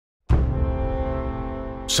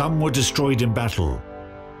Some were destroyed in battle,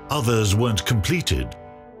 others weren't completed.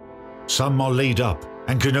 Some are laid up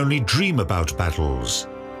and can only dream about battles.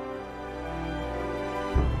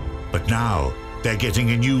 But now, they're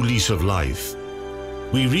getting a new lease of life.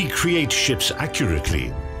 We recreate ships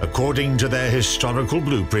accurately, according to their historical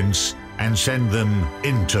blueprints, and send them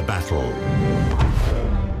into battle.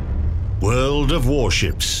 World of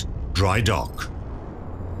Warships, Dry Dock.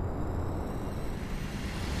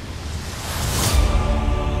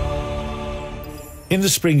 In the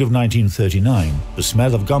spring of 1939, the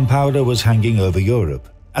smell of gunpowder was hanging over Europe,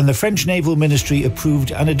 and the French Naval Ministry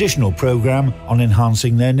approved an additional program on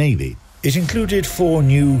enhancing their navy. It included 4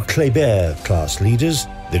 new Kléber-class leaders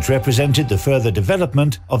that represented the further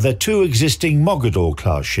development of their 2 existing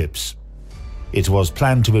Mogador-class ships. It was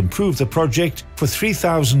planned to improve the project for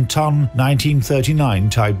 3,000-ton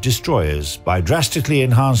 1939-type destroyers by drastically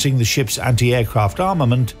enhancing the ship's anti-aircraft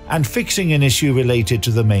armament and fixing an issue related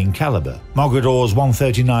to the main caliber. Mogador's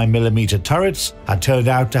 139mm turrets had turned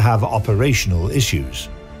out to have operational issues.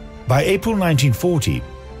 By April 1940,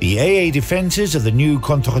 the AA defences of the new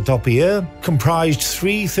contre-torpilleur comprised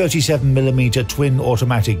 3 37mm twin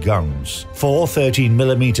automatic guns, 4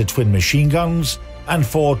 13mm twin machine guns, and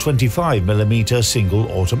 4 25mm single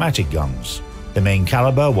automatic guns. The main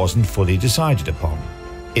caliber wasn't fully decided upon.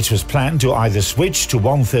 It was planned to either switch to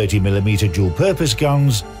 130mm dual-purpose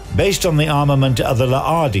guns based on the armament of the La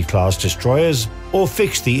Hardy-class destroyers, or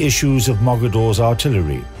fix the issues of Mogador's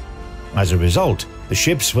artillery. As a result, the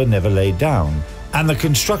ships were never laid down, and the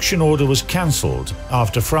construction order was cancelled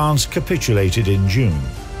after France capitulated in June.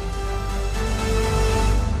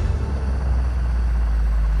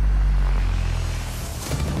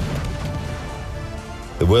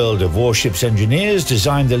 The World of Warships engineers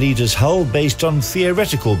designed the leader's hull based on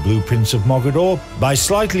theoretical blueprints of Mogador by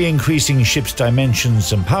slightly increasing ship's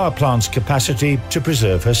dimensions and power plant's capacity to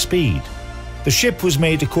preserve her speed. The ship was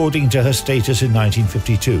made according to her status in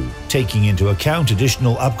 1952, taking into account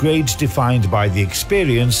additional upgrades defined by the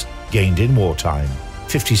experience gained in wartime: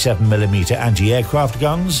 57mm anti-aircraft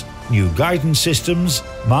guns, new guidance systems,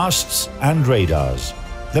 masts and radars.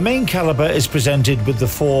 The main caliber is presented with the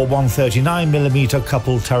 4 139mm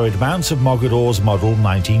coupled turret mounts of Mogador's model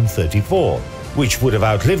 1934, which would have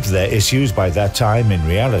outlived their issues by that time in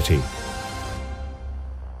reality.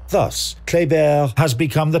 Thus, Kléber has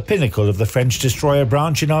become the pinnacle of the French destroyer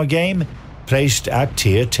branch in our game, placed at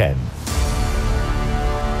Tier 10.